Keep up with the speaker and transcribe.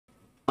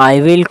I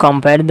will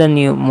compare the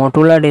new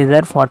Motorola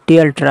Razr 40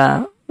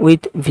 Ultra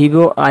with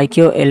Vivo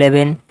iQOO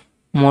 11.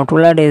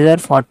 Motorola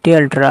Razr 40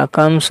 Ultra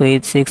comes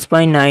with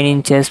 6.9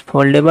 inches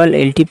foldable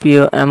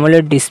LTPO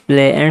AMOLED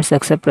display and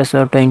success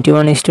ratio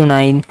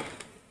 21:9.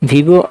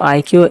 Vivo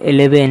iQOO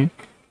 11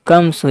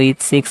 comes with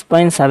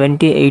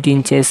 6.78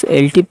 inches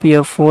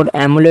LTPO 4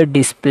 AMOLED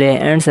display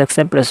and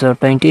success ratio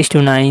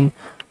 20:9.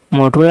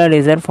 Motorola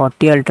Razr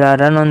 40 Ultra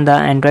run on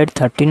the Android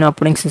 13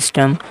 operating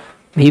system.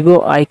 Vivo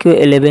iQOO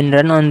 11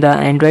 run on the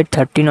Android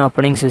 13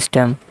 operating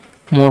system.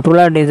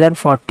 Motorola Razr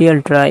 40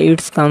 Ultra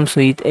it comes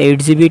with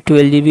 8GB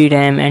 12GB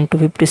RAM and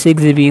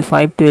 256GB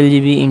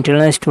 512GB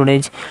internal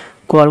storage,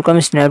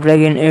 Qualcomm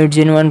Snapdragon 8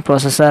 Gen 1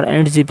 processor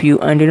and GPU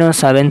Adreno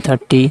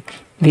 730.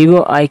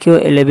 Vivo iQOO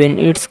 11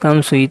 it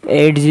comes with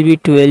 8GB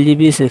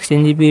 12GB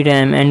 16GB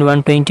RAM and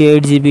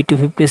 128GB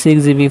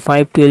 256GB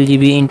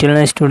 512GB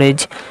internal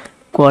storage,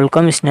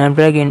 Qualcomm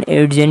Snapdragon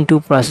 8 Gen 2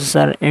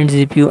 processor and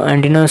GPU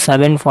Adreno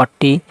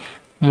 740.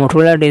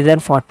 Motorola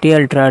Razr 40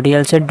 Ultra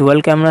real set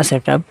dual camera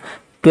setup,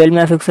 12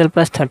 megapixel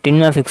plus 13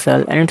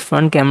 megapixel and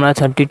front camera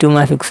 32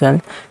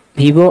 megapixel.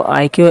 Vivo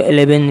iQOO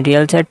 11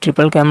 real set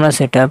triple camera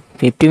setup,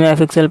 50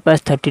 megapixel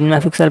plus 13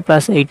 megapixel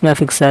plus 8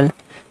 megapixel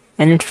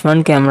and its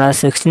front camera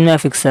 16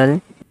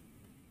 megapixel.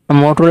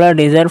 Motorola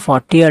Razr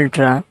 40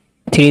 Ultra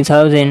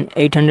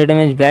 3800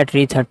 mAh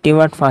battery, 30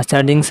 watt fast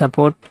charging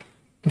support.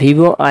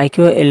 Vivo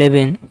iQOO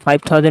 11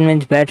 5000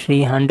 mAh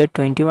battery,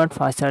 120 watt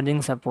fast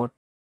charging support.